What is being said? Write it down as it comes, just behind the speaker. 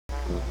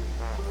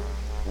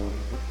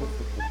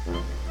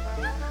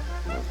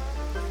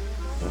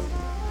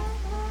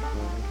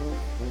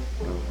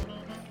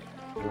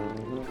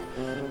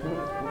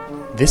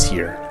This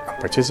year, I'm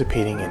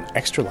participating in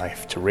Extra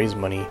Life to raise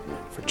money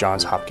for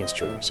Johns Hopkins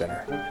Children's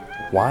Center.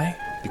 Why?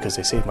 Because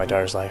they saved my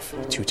daughter's life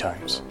 2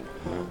 times.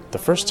 The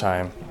first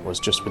time was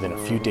just within a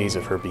few days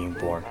of her being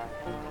born.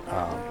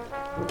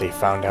 They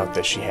found out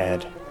that she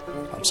had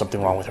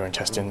something wrong with her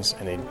intestines,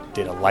 and they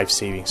did a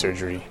life-saving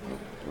surgery.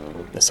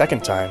 The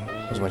second time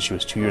was when she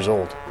was 2 years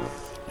old,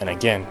 and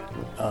again,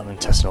 an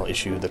intestinal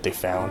issue that they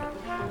found,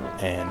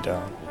 and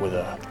with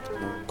a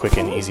quick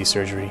and easy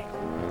surgery,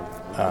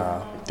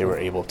 they were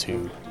able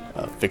to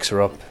fix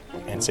her up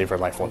and save her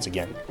life once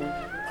again.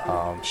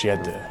 She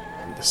had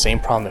the same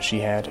problem that she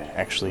had,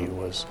 actually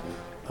was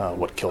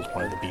what killed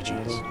one of the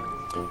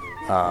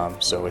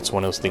BGs. So it's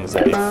one of those things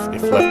that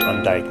if left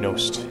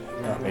undiagnosed,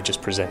 it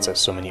just presents as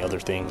so many other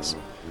things.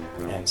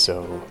 And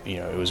so,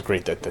 it was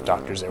great that the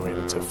doctors were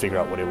able to figure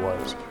out what it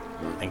was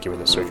and give her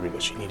the surgery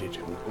that she needed.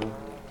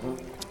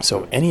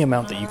 So any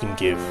amount that you can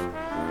give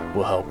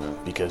will help,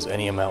 because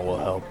any amount will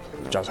help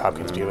Johns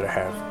Hopkins be able to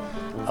have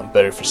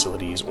better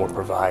facilities or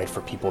provide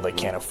for people that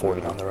can't afford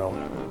it on their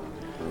own.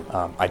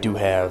 I do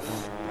have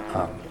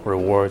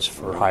rewards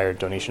for higher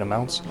donation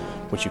amounts,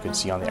 which you can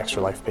see on the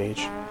Extra Life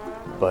page,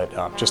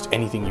 but just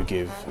anything you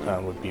give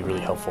would be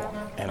really helpful.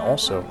 And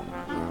also,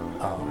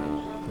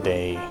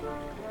 they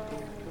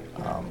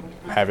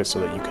have it so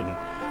that you can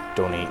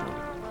donate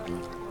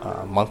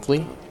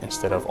monthly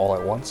instead of all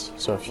at once.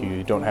 So if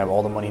you don't have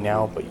all the money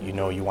now, but you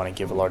want to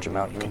give a large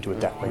amount, you can do it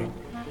that way.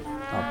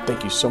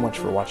 Thank you so much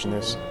for watching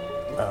this.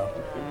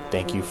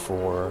 Thank you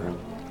for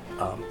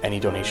any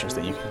donations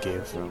that you can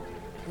give,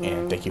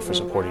 and thank you for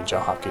supporting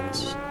Johns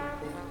Hopkins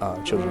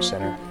Children's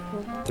Center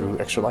through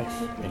Extra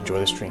Life. Enjoy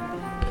the stream.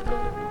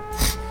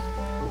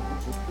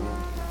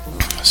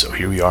 So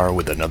here we are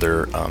with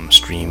another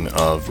stream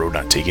of Road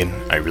Not Taken.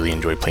 I really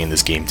enjoyed playing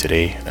this game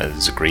today.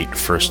 It's a great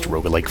first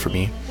roguelike for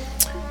me.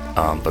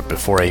 But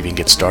before I even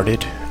get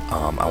started,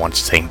 I want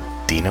to thank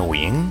Dina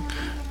Wing.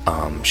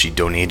 She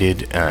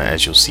donated,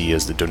 as you'll see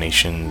as the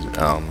donation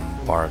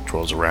bar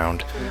twirls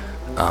around,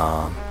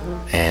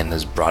 and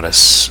has brought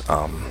us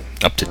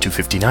up to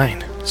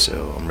 $259.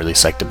 So I'm really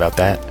psyched about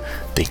that.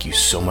 Thank you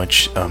so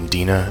much,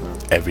 Dina.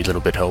 Every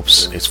little bit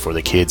helps. It's for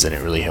the kids, and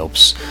it really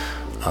helps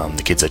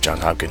the kids at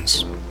Johns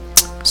Hopkins.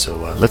 So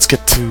let's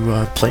get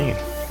to playing.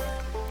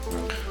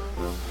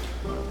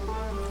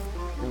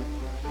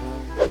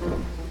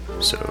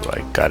 So I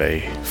got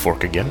a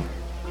fork again.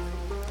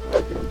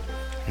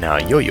 Now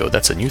yo-yo,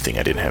 that's a new thing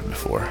I didn't have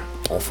before.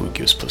 All food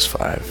gives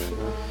 +5,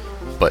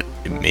 but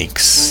it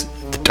makes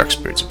the dark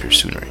spirits appear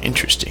sooner.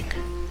 Interesting.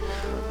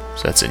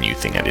 So that's a new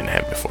thing I didn't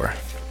have before.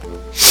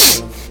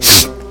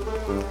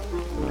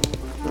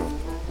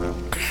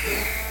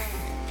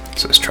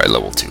 So let's try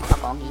level 2.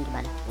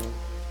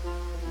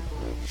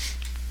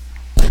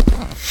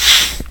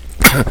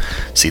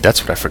 See,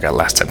 that's what I forgot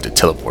last time, to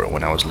teleport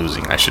when I was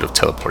losing. I should have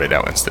teleported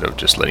out instead of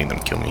just letting them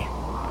kill me.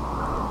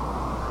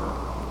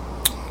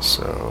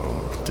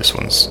 So this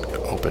one's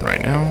open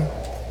right now.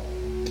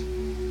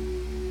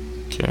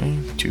 Okay,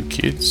 2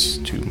 kids,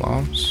 2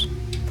 moms.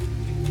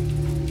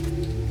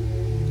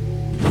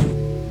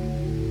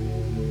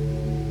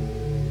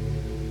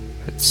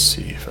 Let's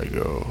see if I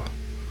go.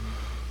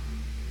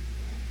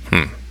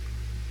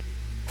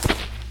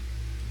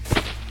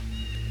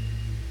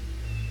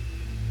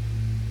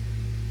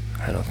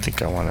 I don't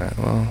think I want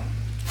to. Well,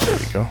 there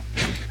we go.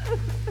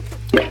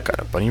 Got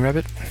a bunny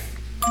rabbit.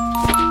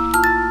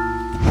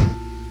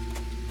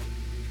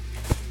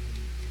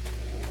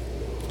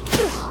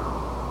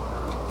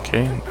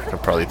 Okay, I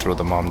could probably throw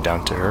the mom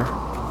down to her.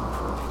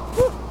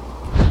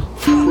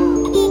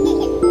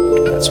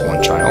 That's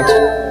one child.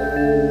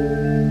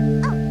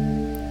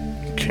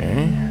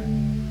 Okay.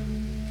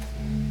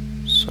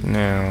 So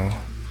now,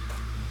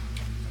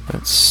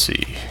 let's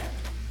see.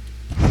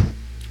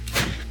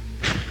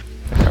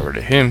 Over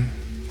to him.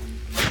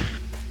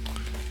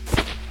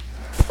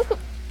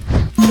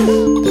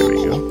 There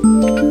we go.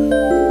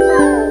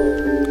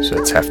 So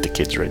that's half the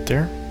kids right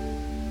there.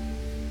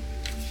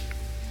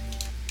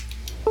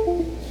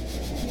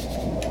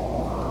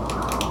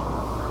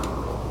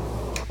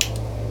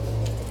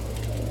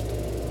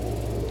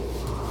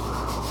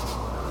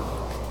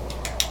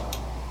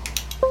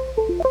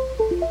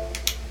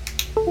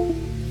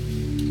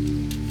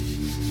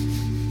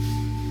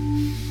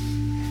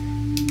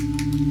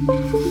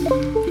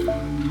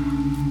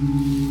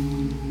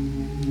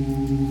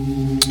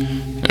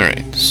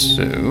 Alright,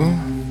 so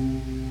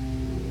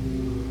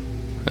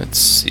let's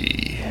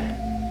see.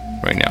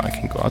 Right now I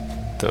can go out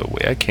the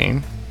way I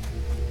came.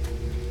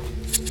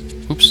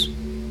 Oops.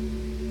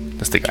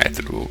 That's the guy I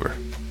threw over.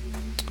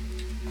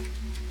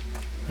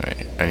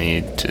 Alright, I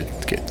need to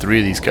get 3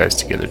 of these guys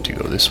together to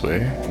go this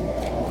way.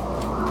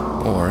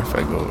 Or if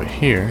I go over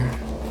here.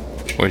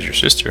 Where's your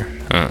sister?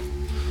 Huh.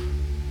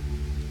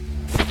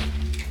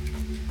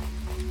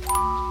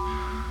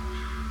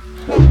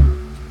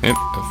 Yep,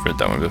 I've read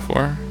that one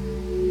before.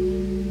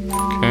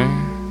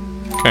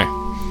 Okay.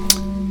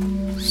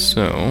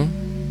 So,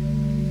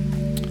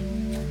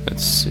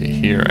 let's see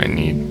here. I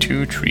need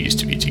 2 trees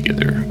to be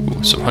together.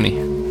 Ooh, some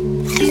honey.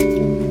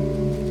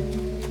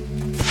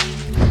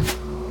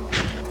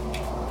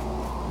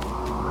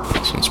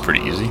 This one's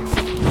pretty easy.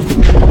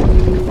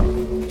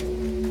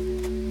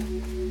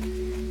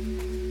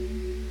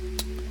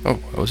 Oh,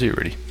 I was here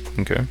already.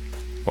 Okay.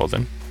 Well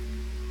then.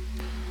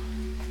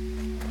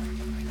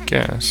 I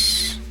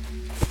guess.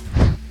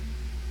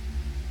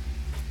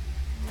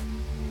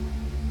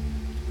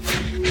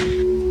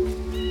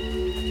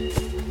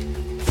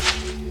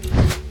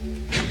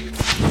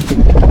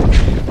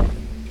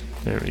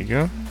 There we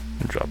go.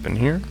 Drop in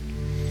here.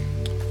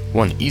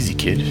 1 easy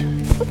kid.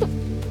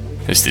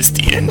 Is this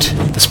the end?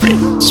 That's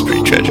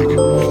pretty tragic.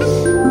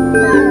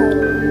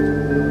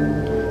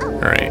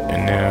 Alright,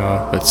 and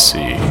now let's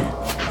see.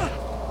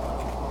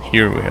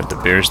 Here we have the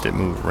bears that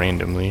move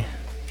randomly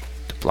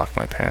to block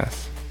my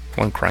path.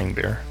 1 crying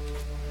bear.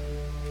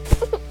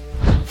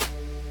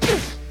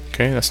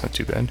 Okay, that's not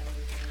too bad.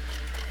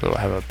 Though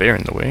I have a bear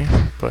in the way,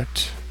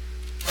 but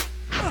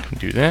I can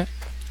do that.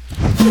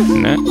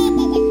 And that.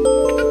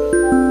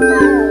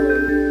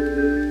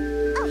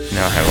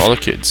 Now I have all the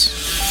kids.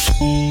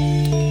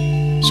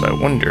 So I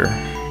wonder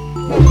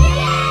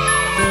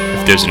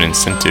if there's an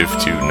incentive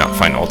to not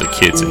find all the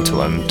kids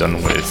until I'm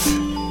done with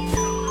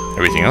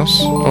everything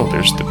else. Oh,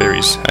 there's the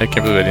berries. I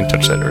can't believe I didn't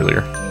touch that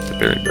earlier. The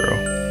berry barrel.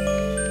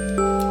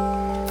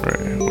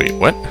 Wait,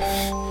 what?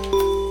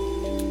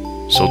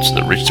 Sold to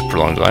the rich to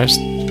prolong their lives?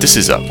 This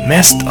is a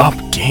messed up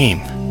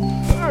game.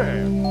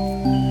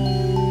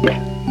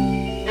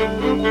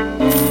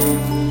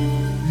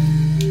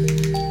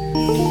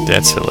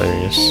 That's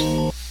hilarious.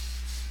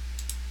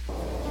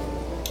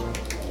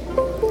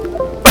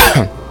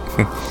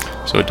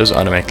 So it does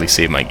automatically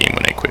save my game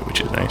when I quit, which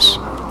is nice.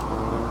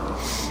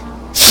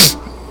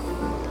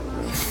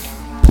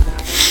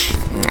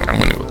 I'm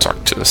gonna go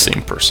talk to the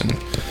same person.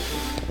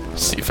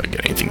 See if I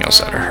get anything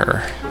else out of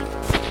her.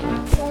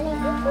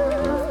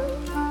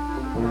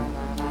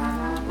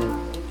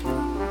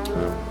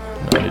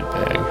 Knotted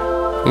bag.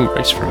 Ooh,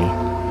 rice for me.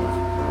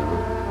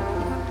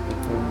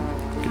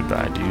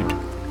 Goodbye, dude.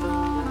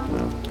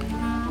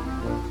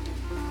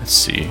 Let's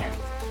see.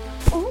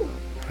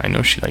 I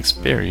know she likes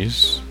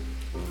berries,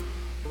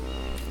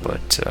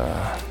 but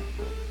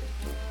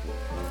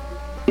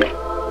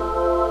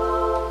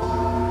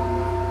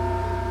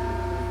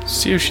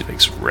see if she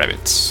likes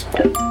rabbits.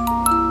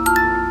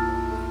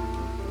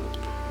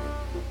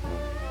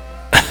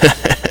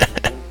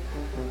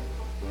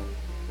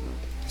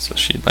 So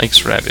she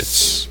likes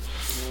rabbits,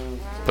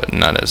 but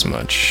not as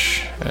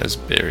much as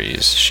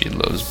berries. She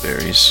loves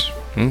berries.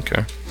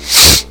 Okay.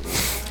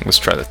 Let's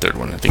try the 3rd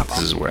one. I think this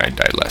is where I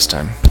died last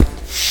time.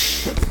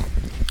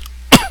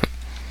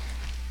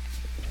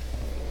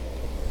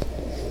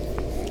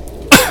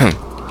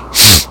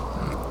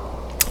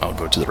 I'll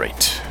go to the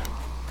right.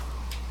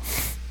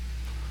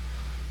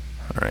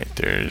 Alright,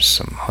 there's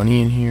some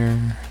honey in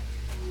here.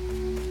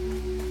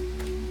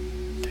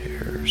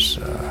 There's,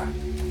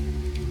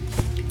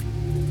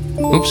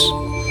 oops.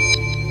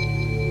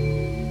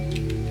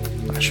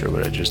 Not sure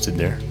what I just did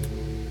there.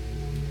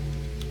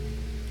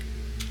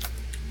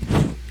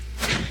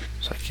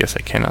 So I guess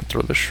I cannot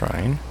throw the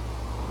shrine.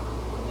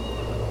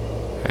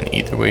 And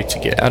either way to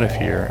get out of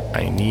here,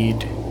 I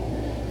need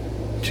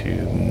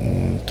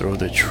to throw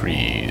the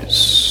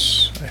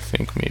trees. I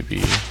think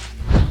maybe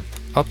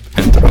up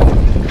and throw.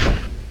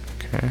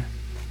 Okay.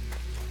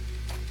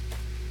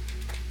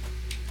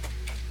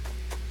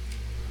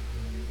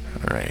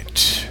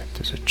 Alright.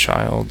 There's a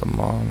child, a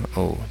mom.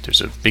 Oh,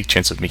 there's a big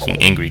chance of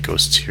making angry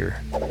ghosts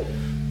here.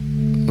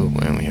 Oh,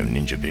 and we have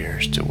ninja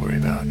bears to worry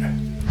about.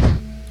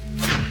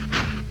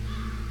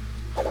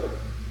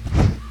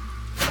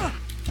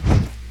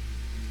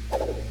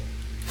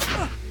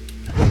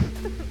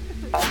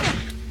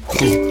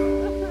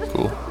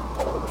 Cool.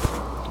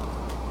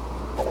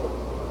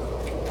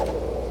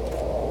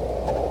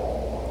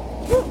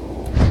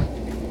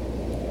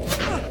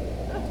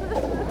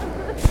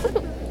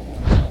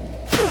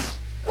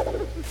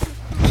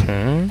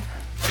 Okay.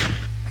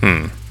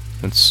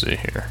 Let's see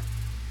here.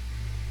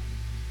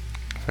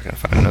 If I can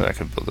find another, I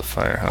could build a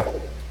fire, huh?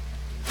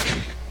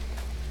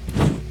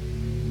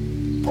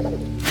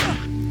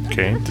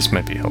 Okay, this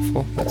might be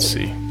helpful. Let's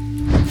see.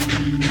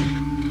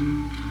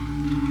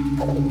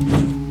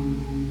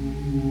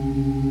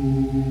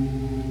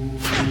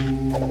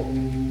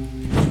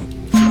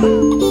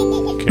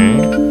 Okay.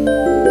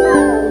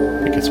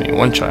 That gets me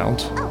 1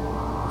 child.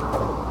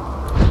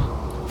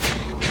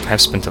 I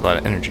have spent a lot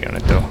of energy on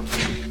it, though.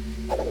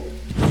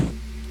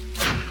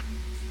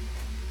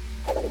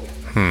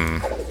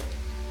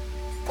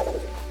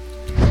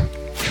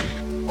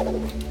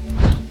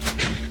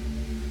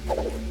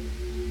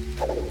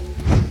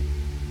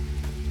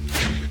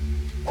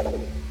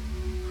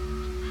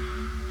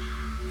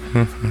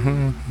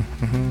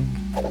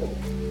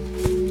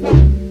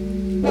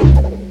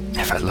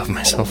 If I love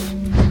myself.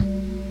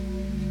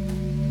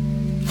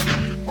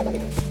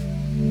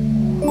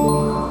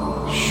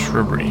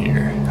 Shrubbery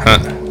here. Huh.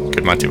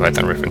 Good Monty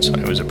Python reference.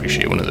 I always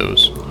appreciate one of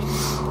those.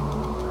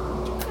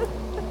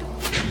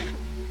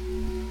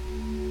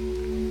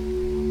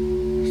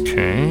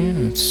 Okay,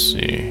 let's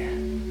see.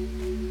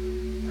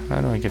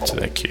 How do I get to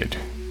that kid?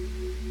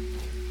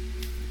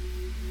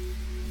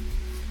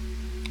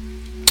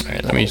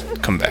 Alright, let me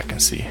come back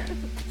and see.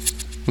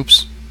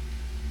 Oops.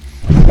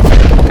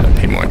 Gotta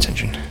pay more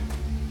attention.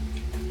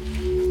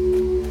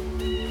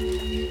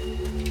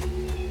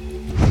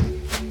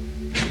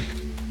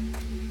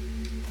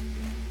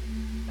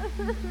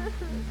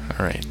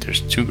 Alright,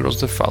 there's 2 girls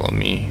that follow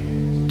me.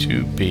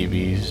 2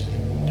 babies.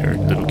 They're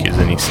little kids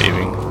that need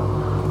saving.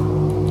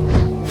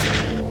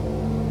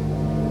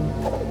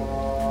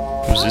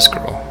 Who's this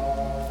girl?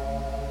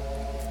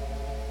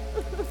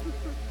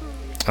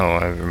 Oh,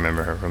 I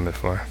remember her from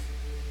before.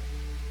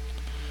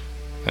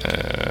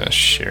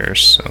 Share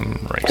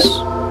some rice.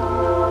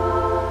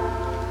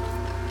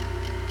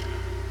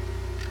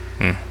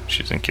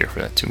 She doesn't care for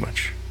that too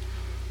much.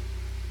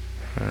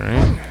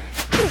 Alright.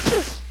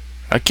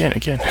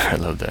 Again, I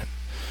love that.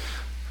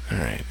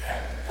 Alright.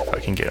 If I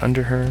can get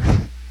under her.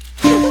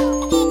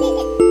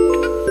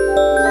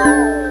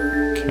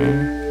 Okay.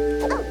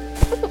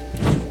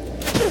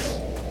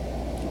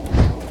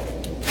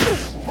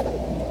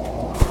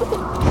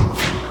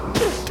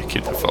 The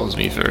kid that follows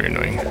me is very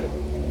annoying.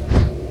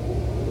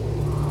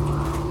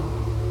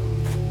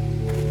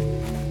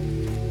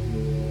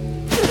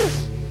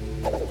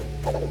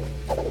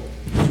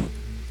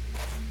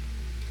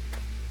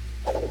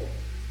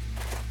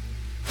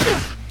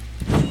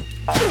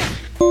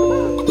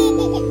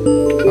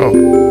 Oh.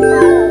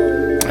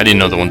 I didn't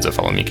know the ones that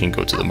follow me can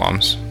go to the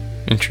moms.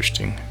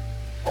 Interesting.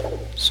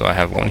 So I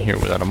have one here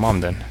without a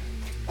mom then.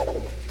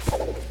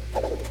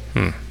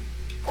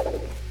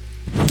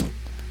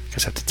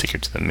 Guess I have to take her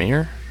to the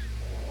mayor.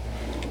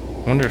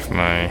 I wonder if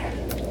my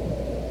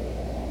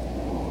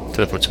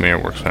teleport to mayor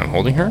works when I'm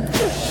holding her?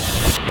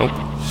 Nope.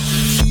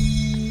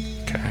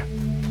 Okay.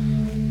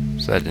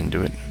 So that didn't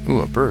do it. Ooh,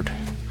 a bird.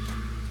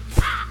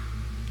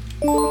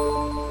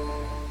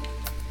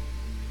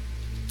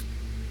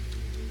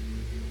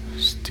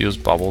 Steals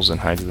baubles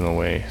and hides them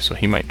away. So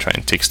he might try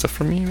and take stuff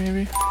from me,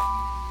 maybe?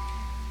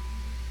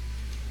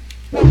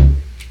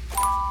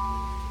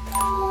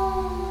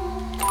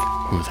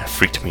 Ooh, that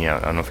freaked me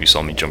out. I don't know if you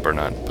saw me jump or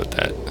not, but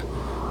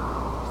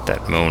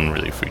that moan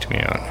really freaked me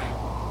out.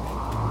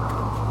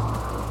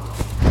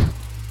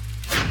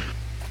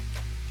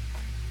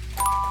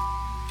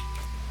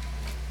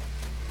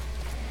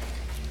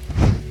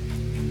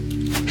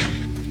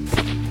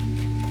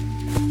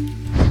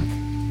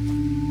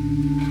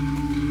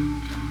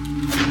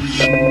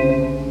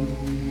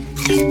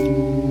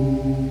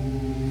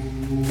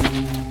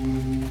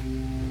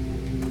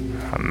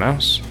 A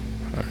mouse.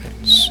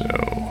 Alright, so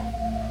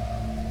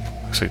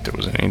looks like there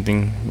wasn't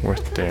anything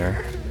worth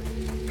there.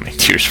 My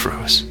tears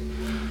froze.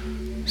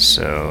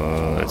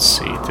 So let's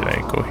see, did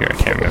I go here? I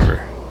can't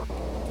remember.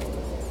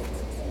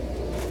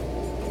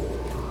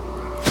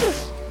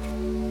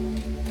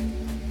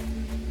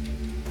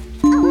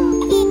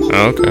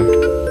 Oh, okay.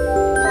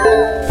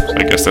 So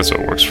I guess that's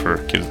what works for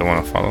kids that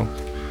want to follow.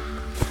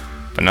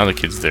 But now the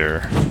kids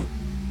there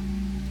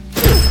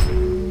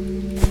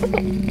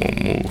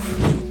won't move.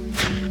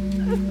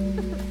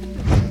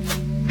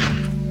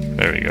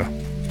 There we go.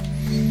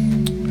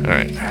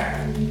 Alright.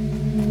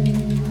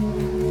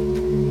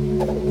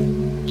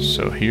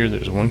 So here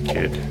there's one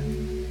kid.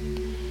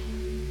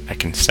 I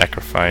can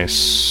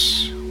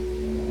sacrifice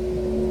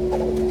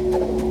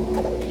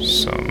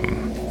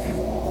some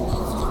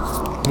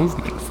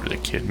movement for the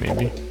kid,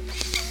 maybe.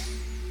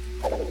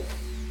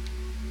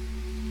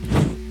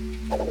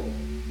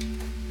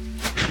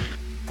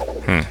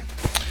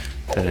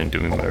 That didn't do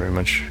me very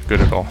much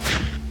good at all.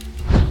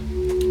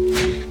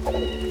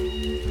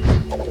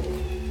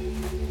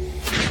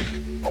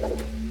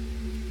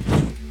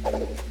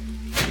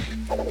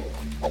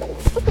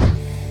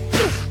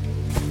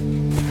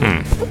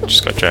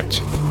 Just got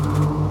checked.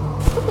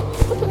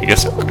 I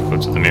guess I could go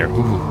to the mirror.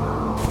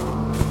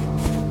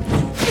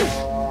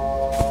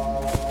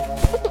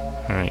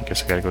 Alright,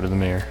 guess I gotta go to the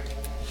mayor.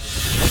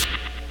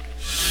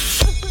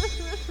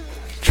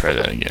 Try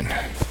that again.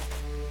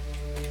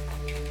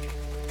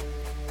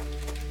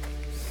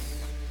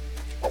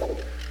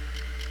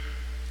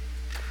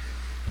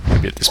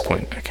 Maybe at this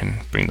point I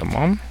can bring the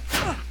mom?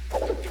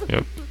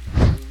 Yep.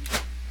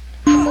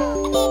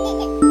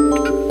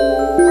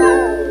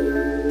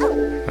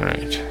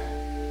 Alright.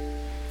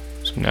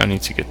 So now I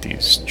need to get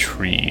these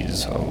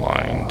trees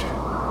aligned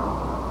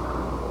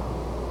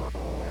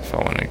if I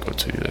want to go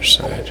to the other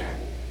side.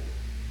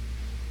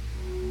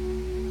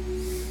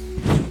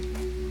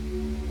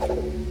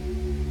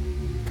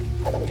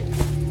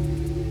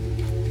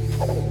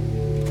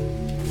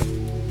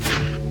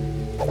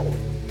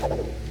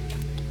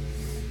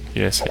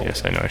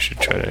 Yes, I know I should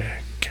try to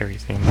carry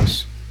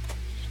things.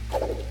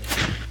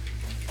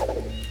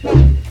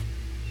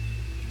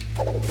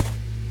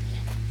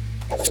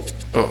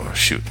 Oh,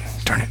 shoot.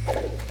 Darn it.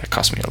 That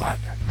cost me a lot.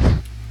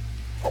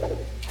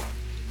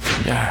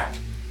 Yeah.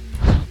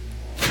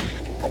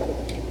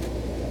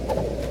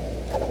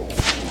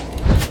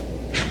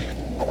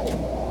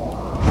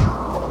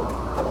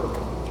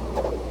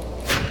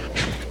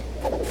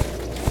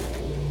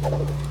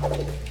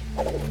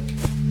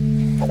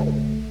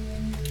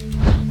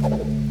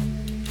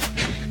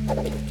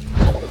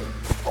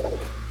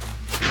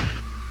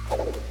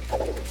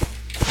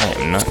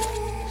 I'm not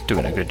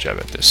doing a good job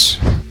at this.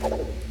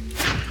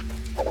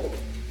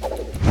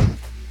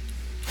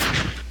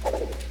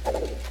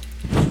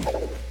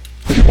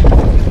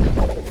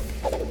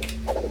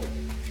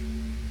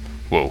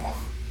 Whoa.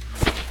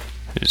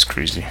 It is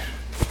crazy.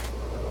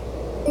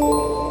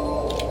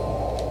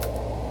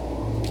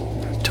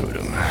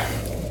 Totem.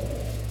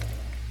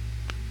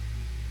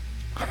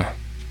 Huh.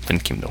 Then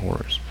came the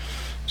horrors.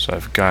 So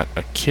I've got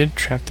a kid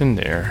trapped in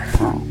there.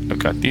 I've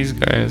got these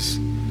guys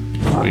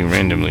moving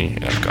randomly.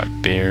 And I've got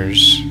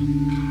bears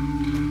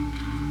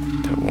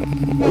that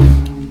won't move.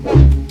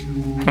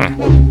 Huh.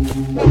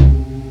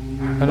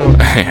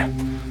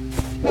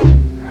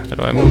 How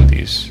do I move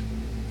these?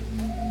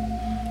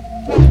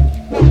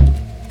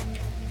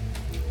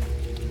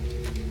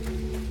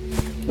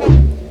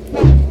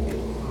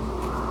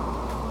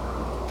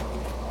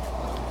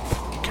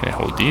 Can I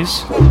hold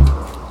these?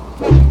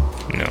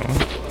 No.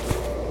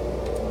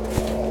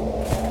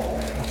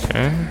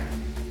 Okay.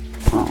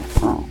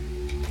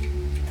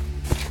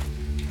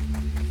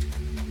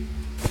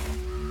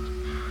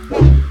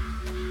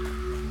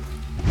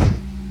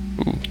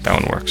 Ooh, that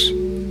one works.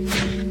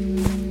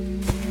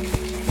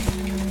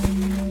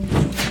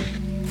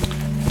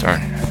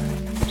 Darn.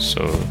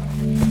 So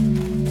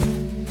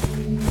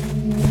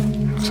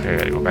looks like I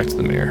gotta go back to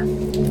the mayor.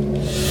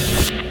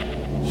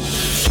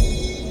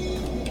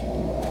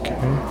 Okay.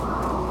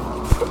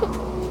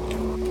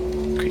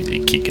 They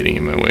keep getting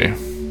in my way.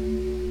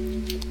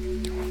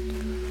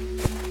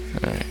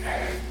 Alright.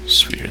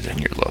 Sweeter than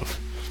your love.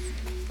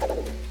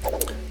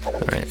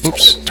 Alright.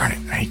 Oops. Darn it.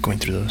 I hate going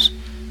through those.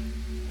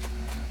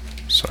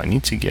 So I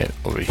need to get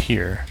over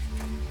here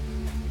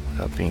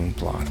without being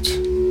blocked.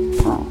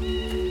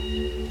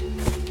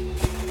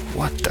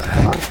 What the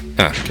heck?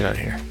 Ah, get out of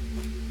here.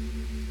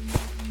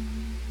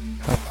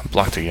 Oh, I'm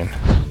blocked again.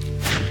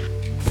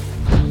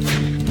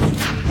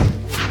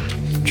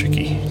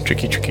 Tricky.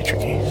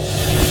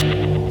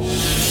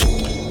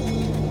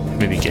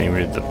 Maybe getting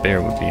rid of the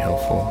bear would be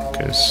helpful,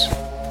 because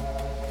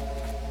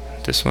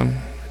this one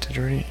I did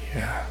already?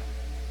 Yeah.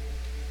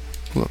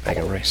 Ooh, a bag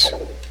of rice.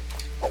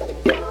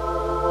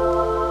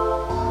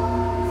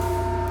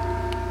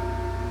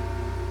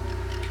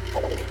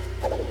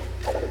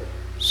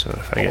 So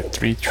if I get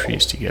 3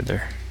 trees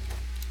together,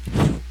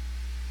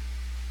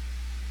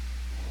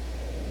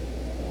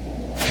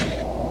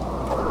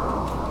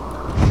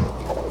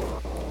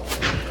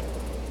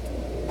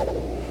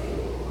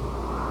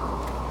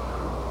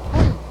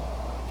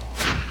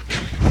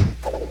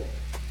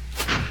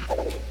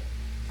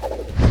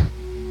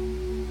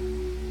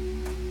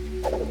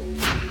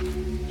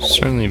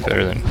 certainly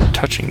better than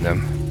touching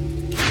them.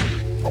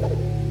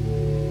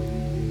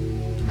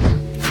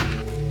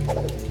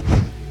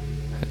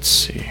 Let's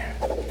see.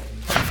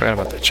 I forgot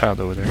about that child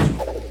over there.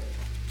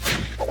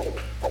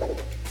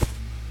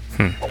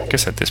 I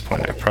guess at this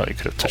point I probably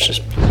could have touched this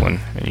blue one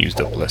and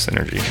used up less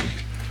energy.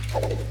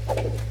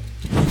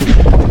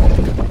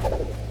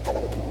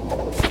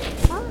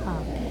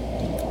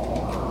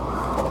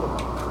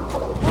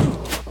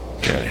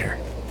 Get out of here.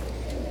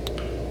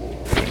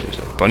 There's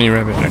a bunny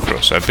rabbit and a crow.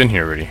 So I've been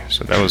here already,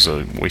 so that was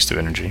a waste of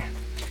energy.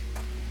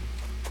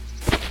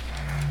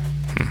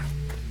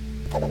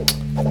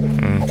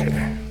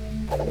 Okay.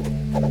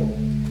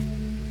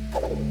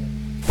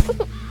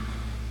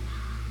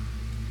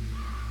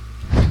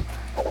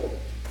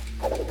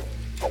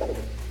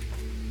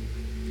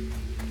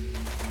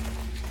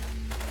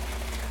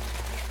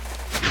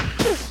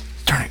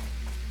 Darn it.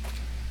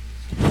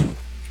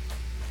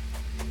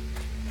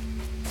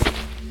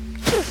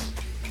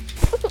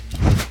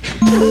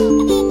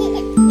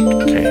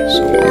 Okay,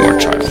 so one more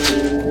child.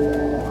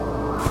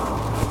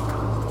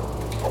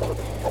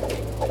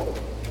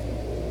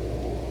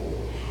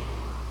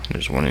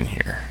 There's one in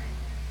here.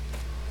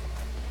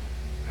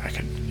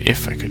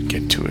 If I could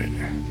get to it.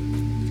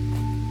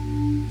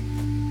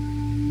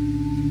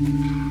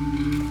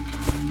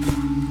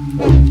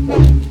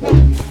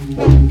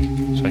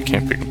 So I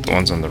can't pick up the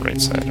ones on the right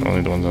side,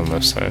 only the ones on the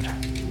left side.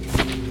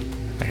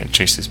 I can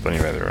chase this bunny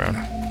rabbit around.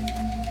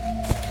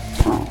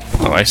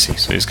 Oh, I see.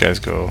 So these guys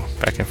go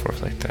back and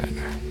forth like that.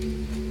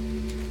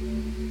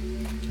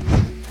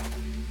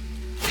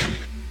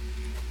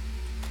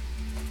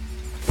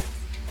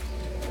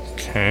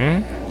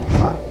 Okay.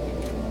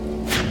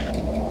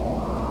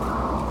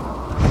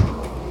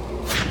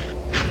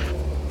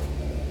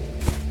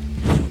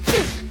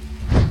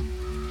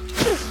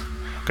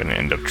 I'm gonna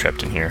end up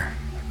trapped in here.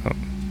 Oh.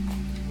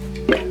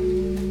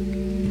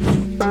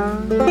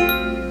 I'm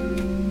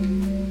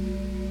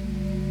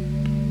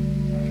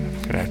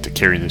gonna have to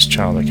carry this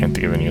child. I can't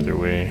think of any other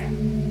way.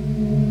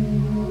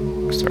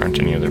 Because there aren't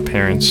any other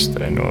parents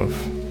that I know of.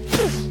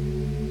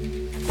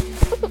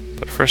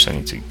 But first I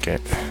need to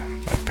get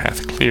my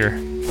path clear.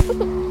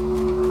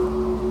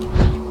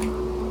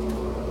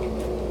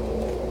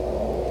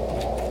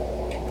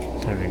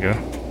 There we go.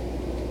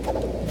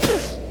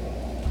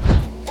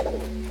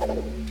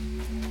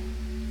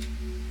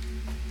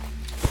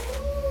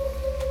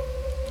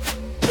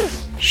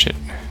 Shit.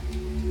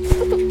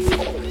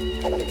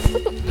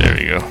 There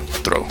we go.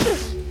 Throw.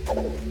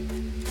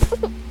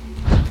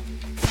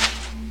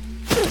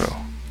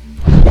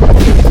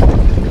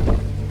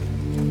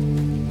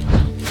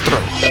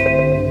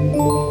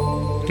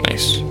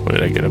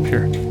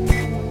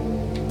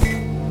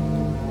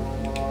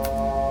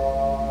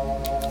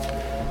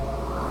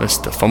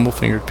 List the fumble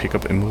finger to pick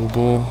up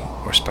immovable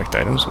or spiked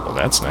items. Well,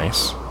 that's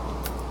nice.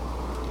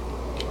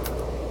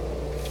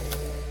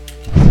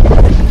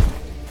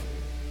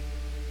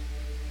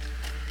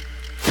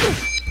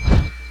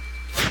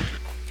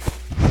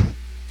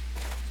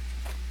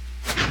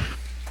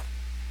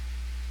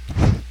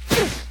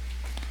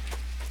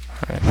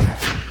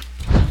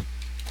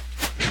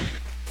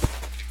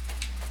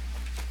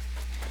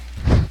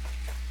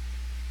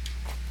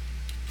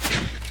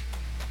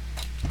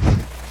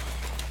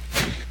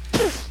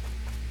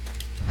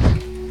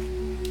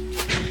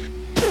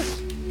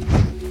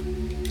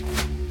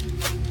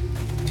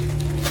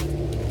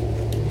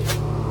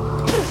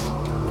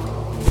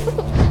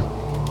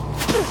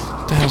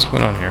 What's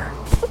going on here?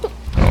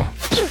 Oh,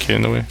 is a kid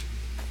in the way?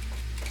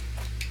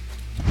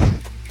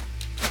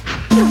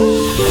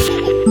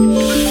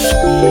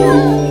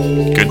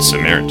 Good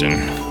Samaritan.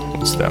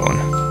 What's that one?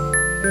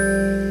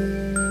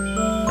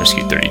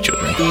 Rescue 30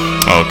 children.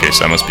 Oh, okay,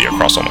 so that must be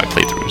across all my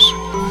playthroughs.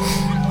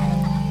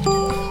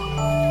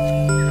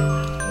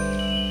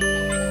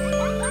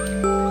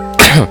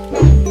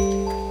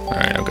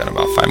 Alright, I've got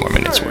about 5 more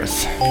minutes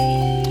worth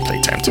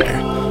playtime today.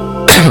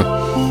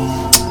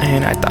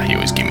 And I thought he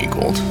was giving me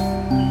gold.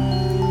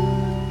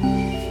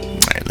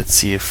 Alright, let's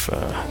see if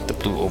the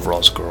blue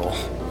overalls girl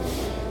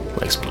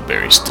likes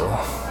blueberries still.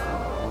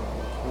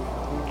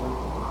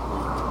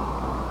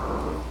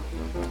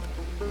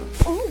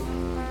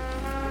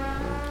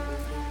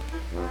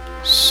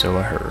 So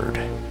I heard.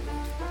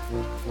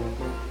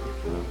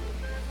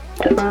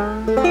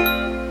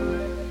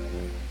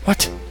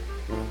 What?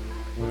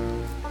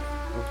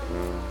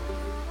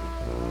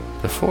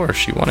 Before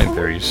she wanted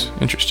berries.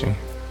 Interesting.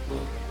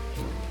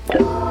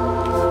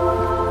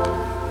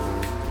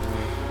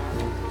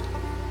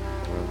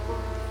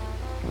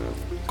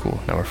 Cool,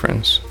 now we're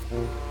friends.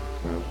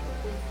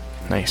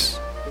 Nice.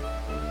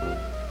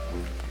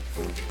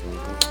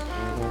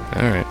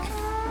 Alright.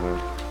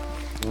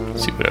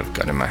 Let's see what I've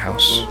got in my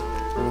house.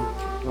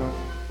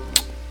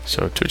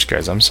 So, Twitch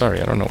guys, I'm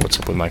sorry. I don't know what's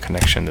up with my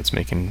connection that's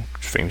making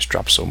frames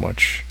drop so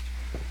much.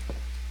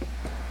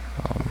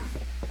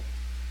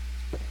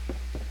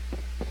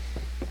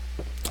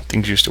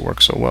 Things used to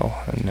work so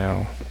well, and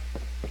now,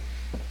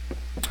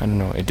 I don't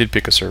know. It did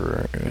pick a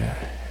server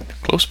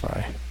close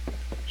by,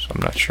 so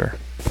I'm not sure.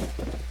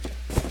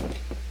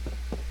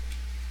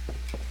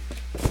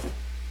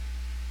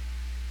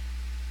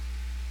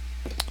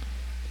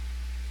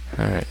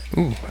 Alright.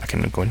 Ooh, I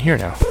can go in here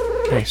now.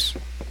 Nice.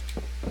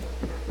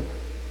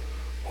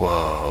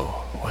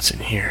 Whoa, what's in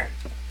here?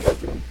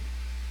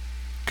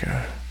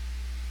 Okay.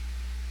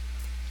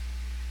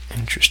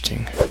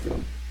 Interesting.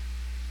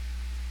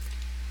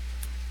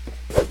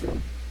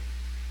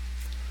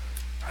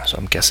 So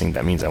I'm guessing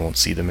that means I won't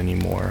see them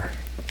anymore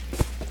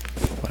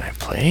when I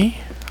play.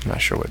 I'm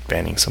not sure what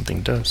banning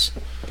something does.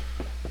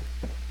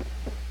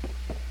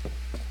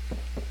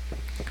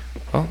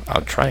 Well,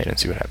 I'll try it and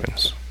see what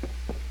happens.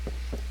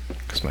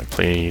 Because my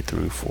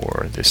playthrough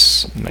for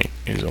this night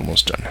is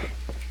almost done.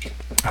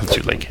 I'll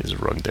do like his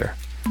rug there.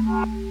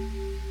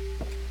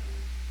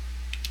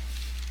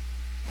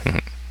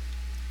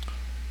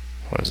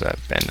 What is that?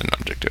 Abandoned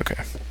object.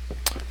 Okay.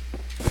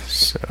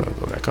 So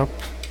go back up.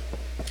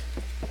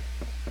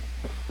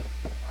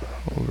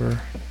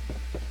 Over.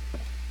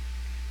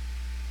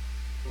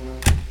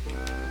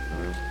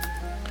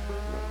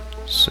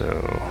 So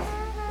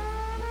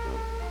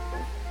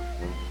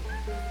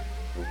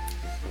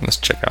let's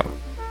check out.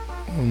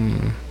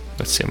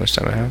 Let's see how much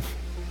time I have.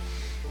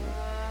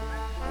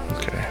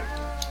 Okay.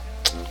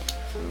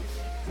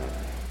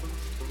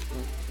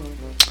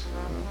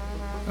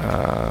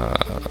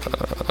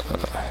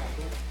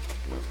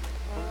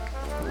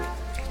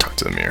 Talk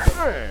to the mirror.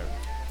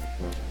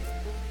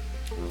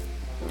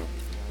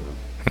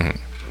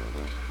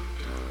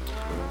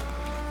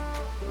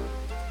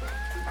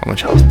 How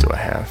much health do I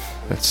have?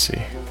 Let's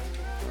see.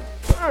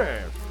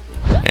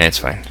 Yeah, it's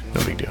fine.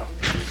 No big deal.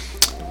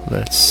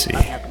 Let's see.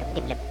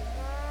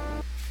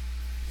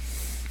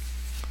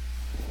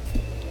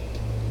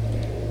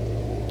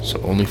 So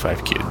only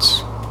 5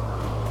 kids.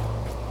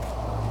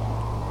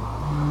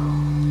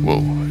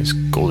 Whoa, there's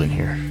gold in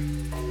here.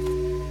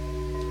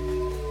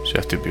 So you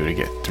have to be able to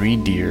get 3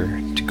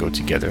 deer to go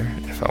together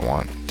if I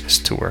want this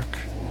to work.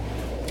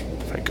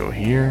 If I go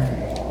here,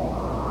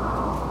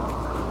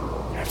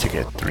 I have to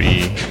get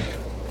 3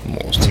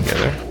 moles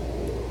together.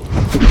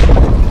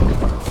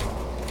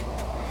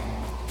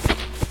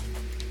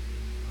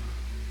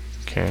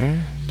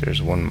 Okay,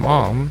 there's 1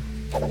 mom.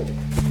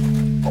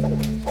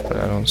 But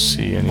I don't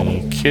see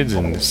any kids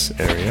in this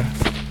area.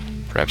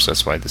 Perhaps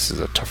that's why this is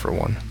a tougher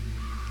one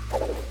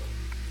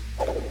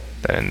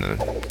than the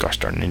gosh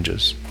darn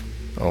ninjas.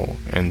 Oh,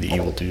 and the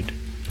evil dude.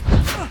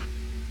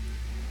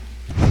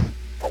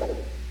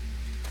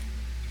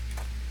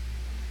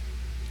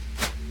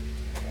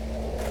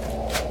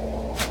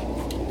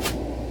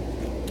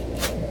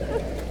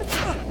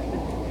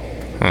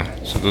 Huh,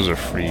 so those are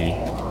free.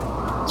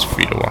 It's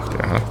free to walk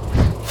there, huh?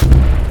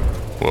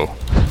 Whoa.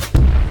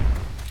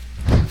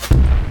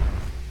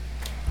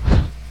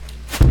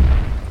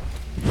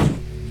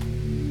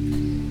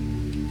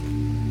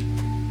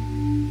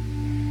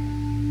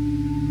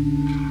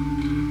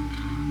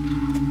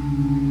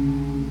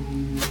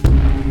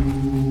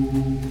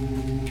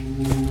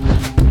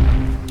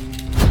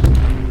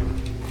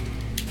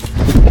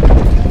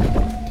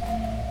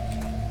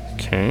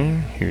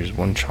 Here's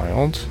one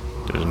child,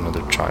 there's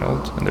another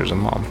child, and there's a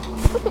mom.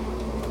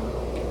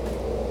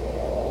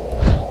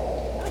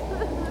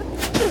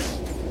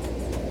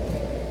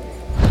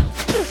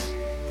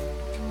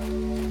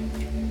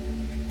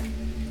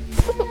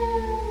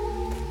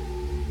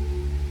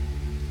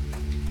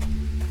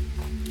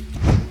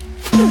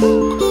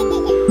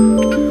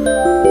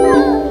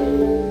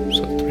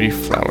 So 3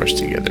 flowers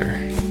together.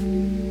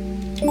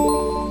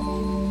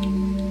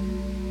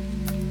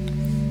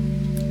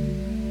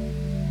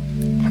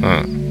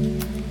 Huh.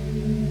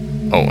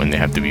 Oh, and they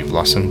have to be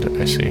blossomed,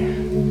 I see.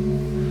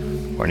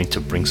 Or I need to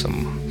bring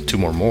 2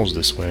 more moles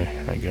this way,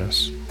 I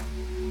guess.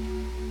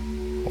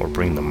 Or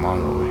bring them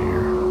on over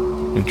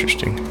here.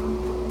 Interesting.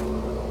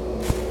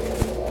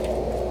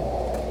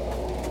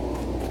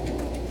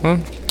 Well,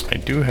 I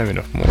do have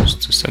enough moles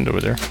to send over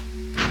there.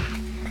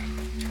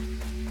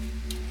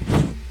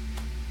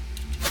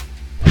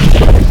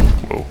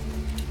 Whoa.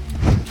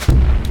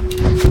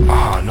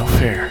 Ah, no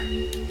fair.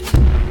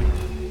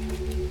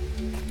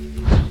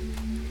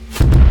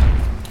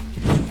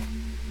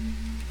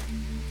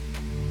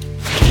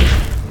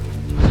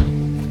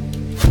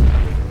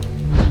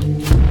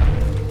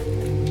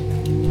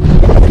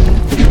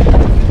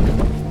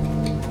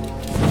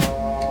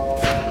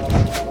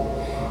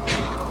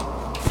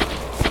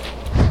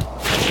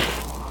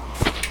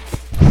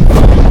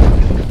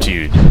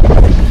 Dude,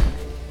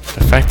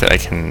 the fact that I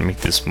can make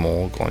this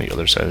mole go on the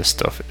other side of this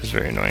stuff is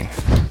very annoying.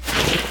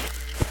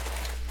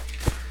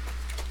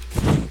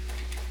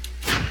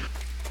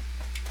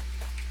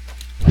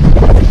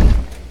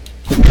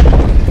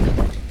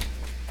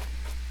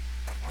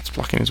 What's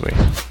blocking his way?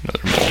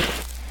 Another mole.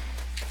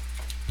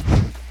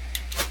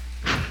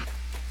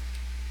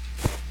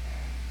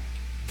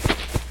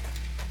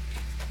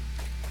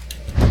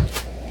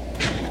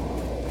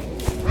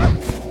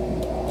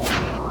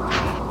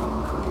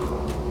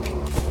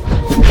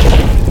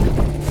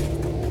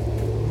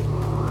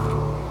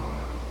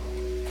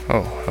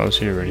 Oh, I was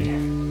here already.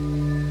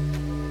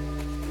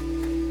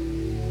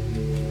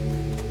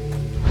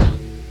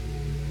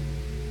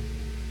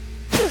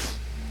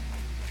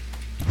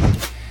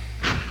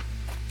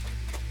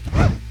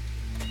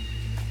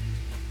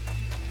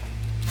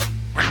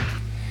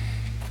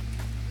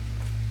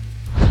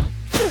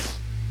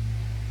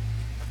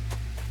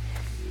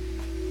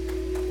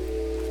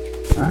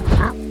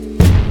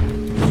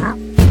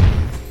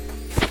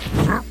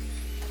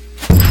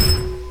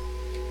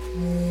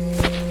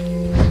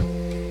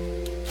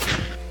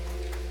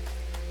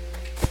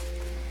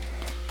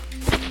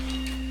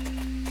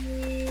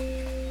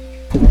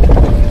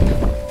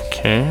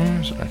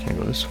 Okay, so I can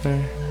go this way.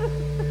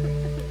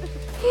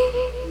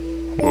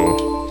 Whoa.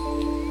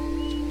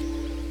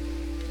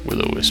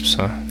 Will-o-wisps,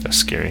 huh? That's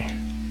scary.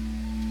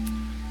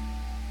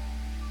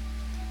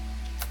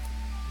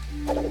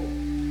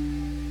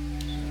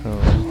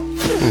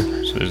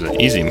 So there's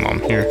an easy mom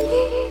here.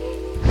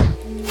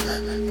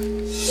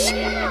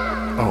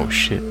 Oh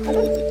shit.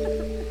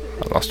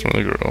 I lost one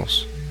of the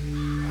girls. I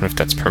wonder if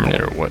that's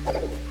permanent or what.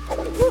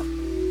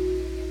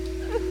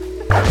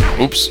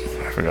 Oops,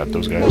 I forgot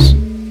those guys.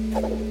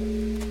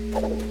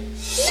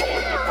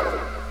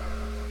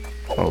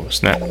 Oh,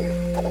 snap.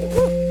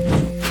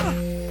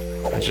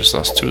 I just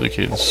lost 2 of the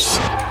kids.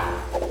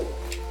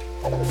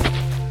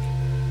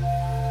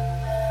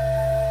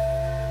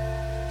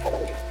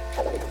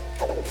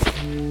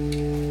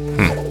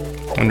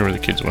 Wonder where the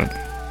kids went.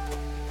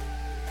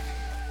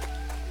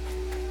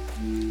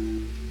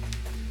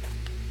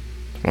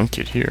 One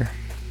kid here.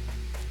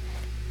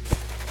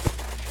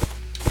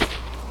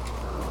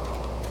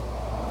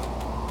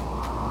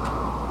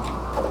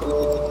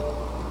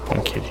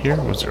 One kid here?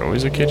 Was there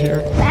always a kid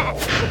here?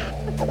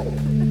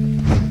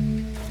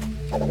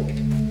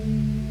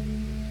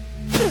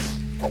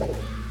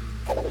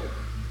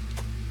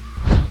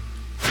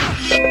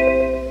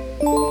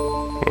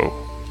 Whoa.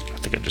 I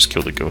think I just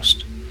killed a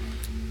ghost.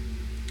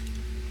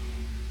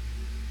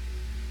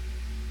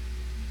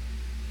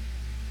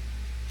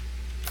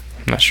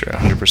 I'm not sure I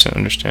 100%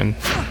 understand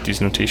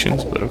these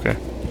notations, but okay.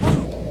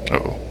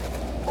 Uh-oh.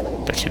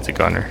 That kid's a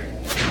goner.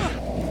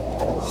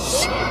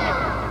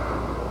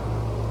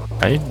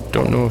 I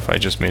don't know if I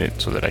just made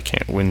it so that I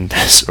can't win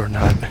this or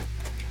not.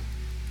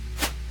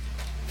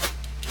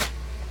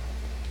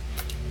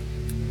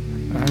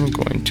 I'm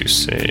going to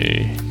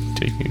say,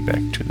 take me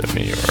back to the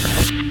mayor.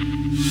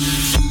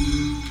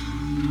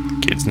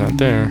 Kid's not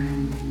there.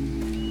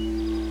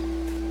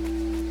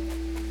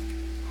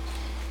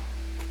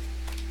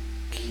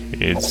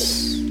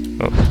 Kids...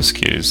 Oh, this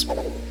kid is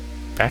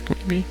back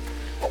maybe?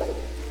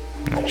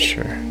 I'm not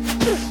sure.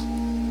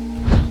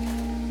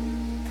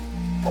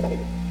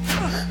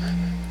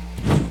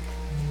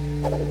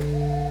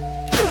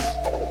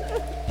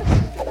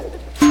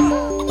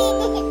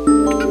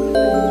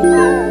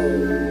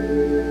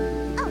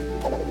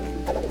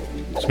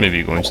 So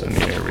maybe going to the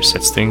mayor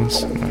resets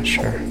things, I'm not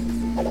sure.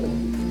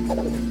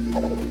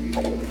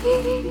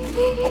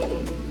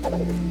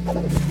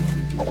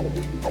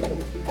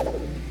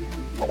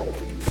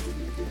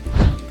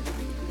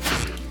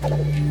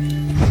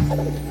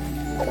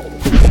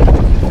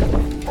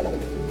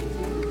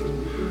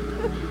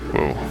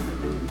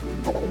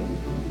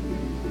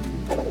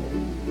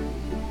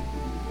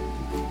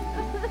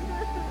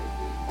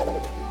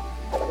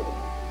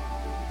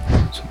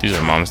 So these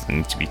are moms that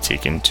need to be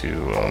taken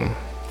to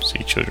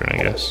see children,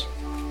 I guess.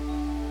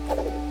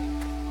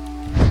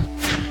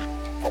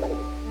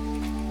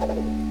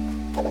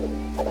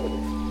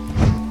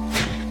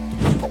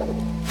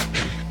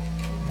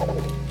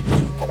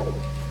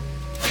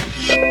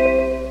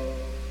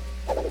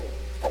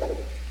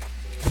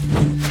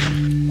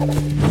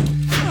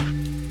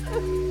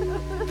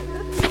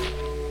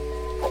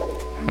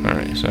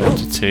 Alright, so I have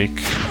to take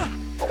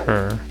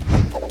her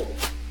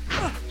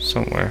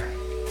somewhere.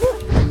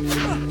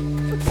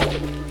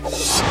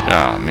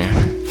 Ah, man.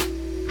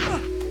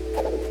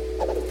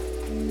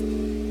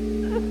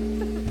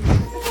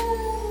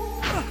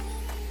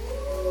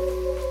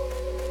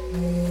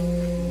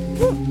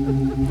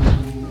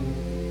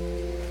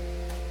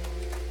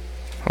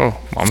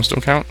 Oh, moms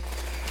don't count?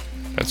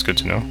 That's good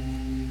to know.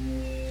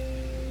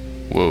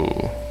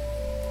 Whoa.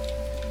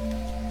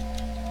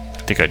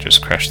 I think I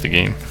just crashed the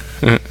game.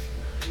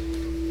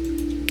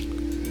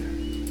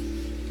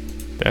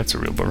 That's a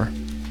real bummer.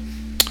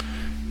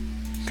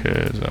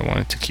 Because I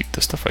wanted to keep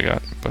the stuff I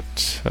got,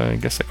 but I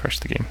guess I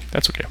crashed the game.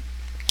 That's okay.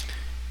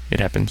 It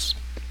happens.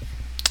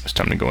 It's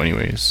time to go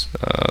anyways.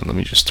 Let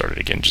me just start it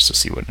again just to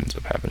see what ends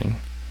up happening.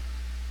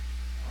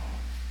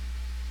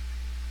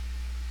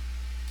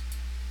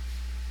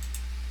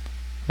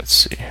 Let's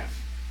see.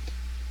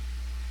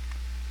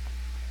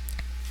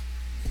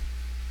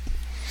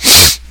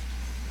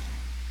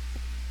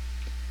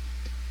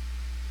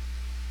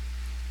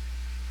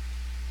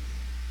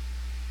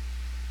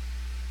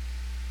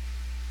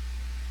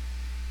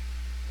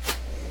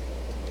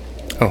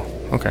 Oh,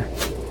 okay.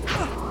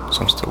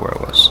 So I'm still where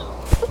I was.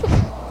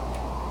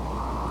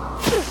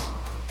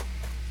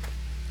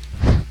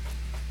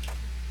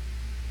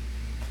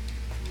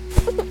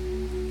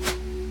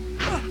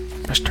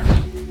 First turn.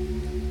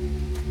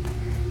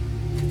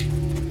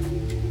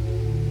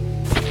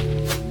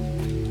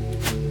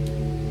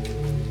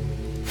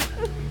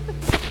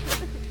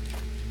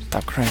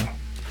 Stop crying.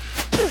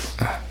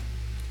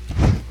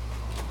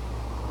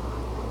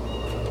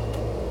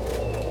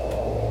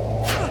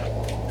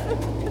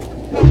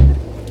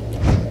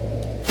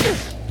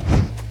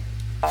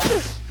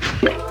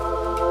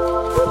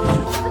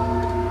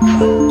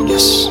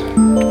 Yes.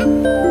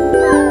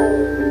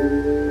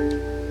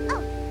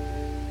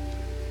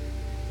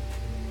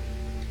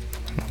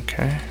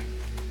 Okay.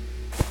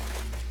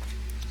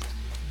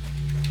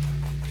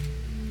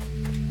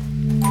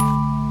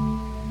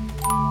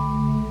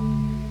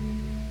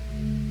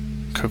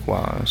 Cook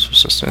wild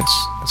subsistence.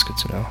 That's good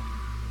to know.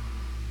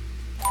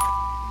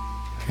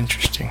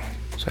 Interesting.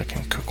 So I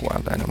can cook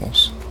wild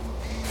animals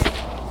if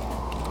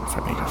I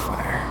make a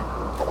fire.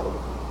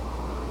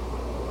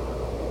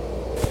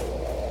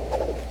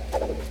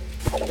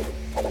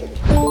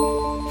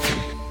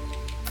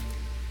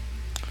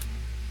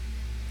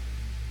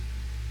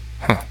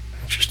 Huh.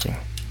 Interesting.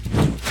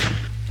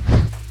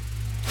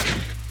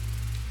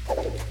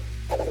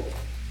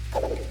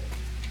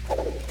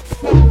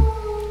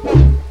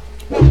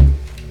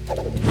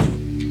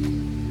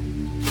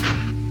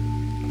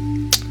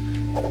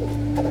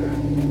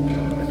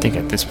 I think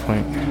at this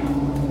point,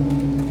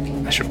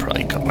 I should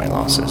probably cut my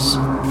losses.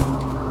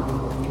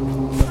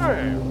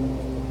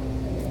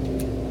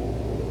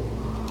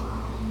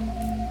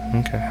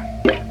 Okay.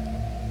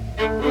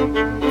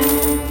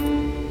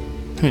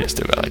 I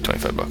still got like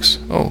 25 bucks.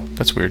 Oh,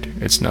 that's weird.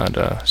 It's not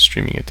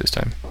streaming it this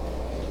time.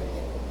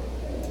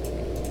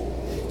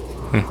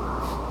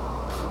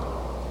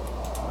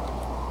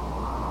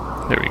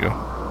 There we go.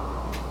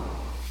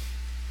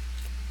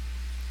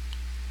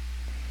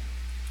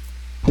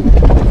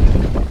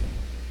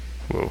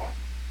 Whoa.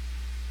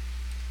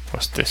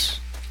 What's this?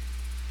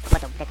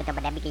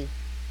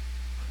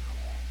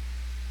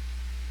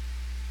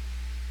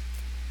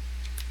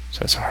 So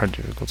that's a hard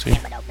difficulty.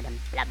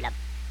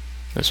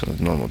 This one's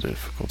normal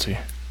difficulty.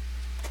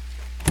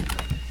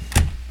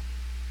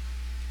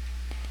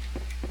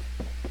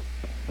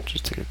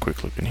 Just take a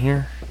quick look in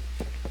here.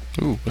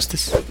 Ooh, what's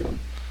this? I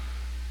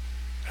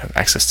have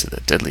access to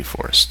the deadly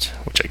forest,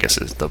 which I guess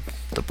is the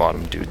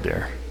bottom dude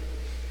there.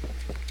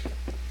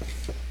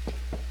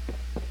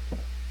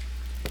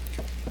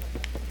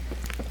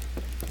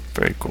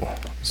 Very cool.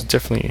 It's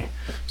definitely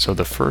so.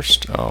 The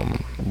first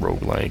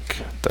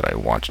roguelike that I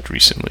watched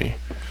recently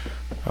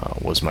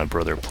was my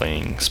brother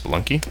playing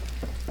Spelunky,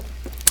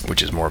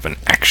 which is more of an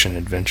action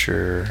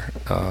adventure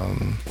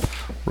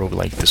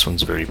roguelike. This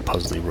one's very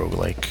puzzly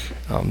roguelike.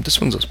 This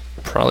one's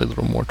probably a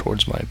little more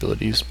towards my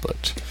abilities,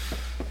 but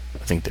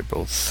I think they're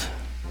both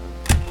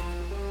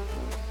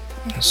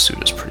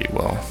suit us pretty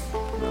well.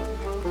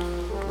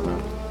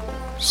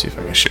 See if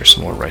I can share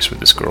some more rice with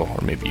this girl,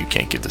 or maybe you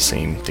can't get the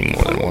same thing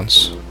more than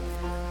once.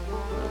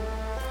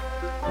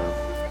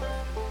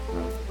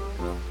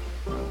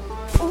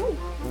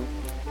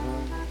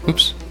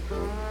 Oops.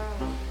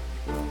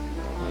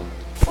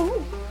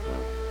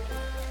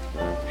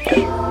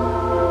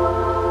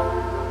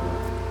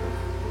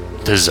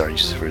 This is our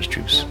use for his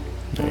troops.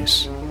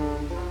 Nice.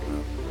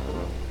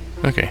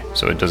 Okay,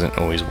 so it doesn't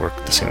always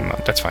work the same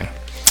amount. That's fine.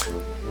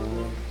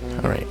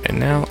 Alright, and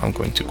now I'm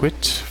going to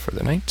quit for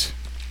the night.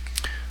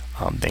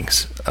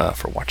 Thanks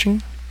for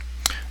watching.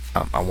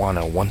 I want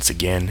to once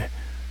again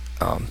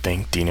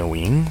thank Dina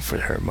Wing for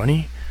her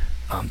money.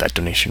 That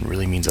donation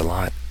really means a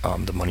lot.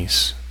 The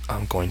money's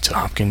going to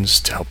Hopkins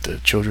to help the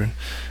children.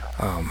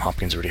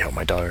 Hopkins already helped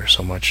my daughter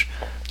so much.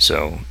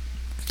 So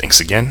thanks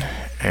again,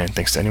 and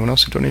thanks to anyone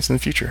else who donates in the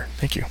future.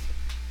 Thank you.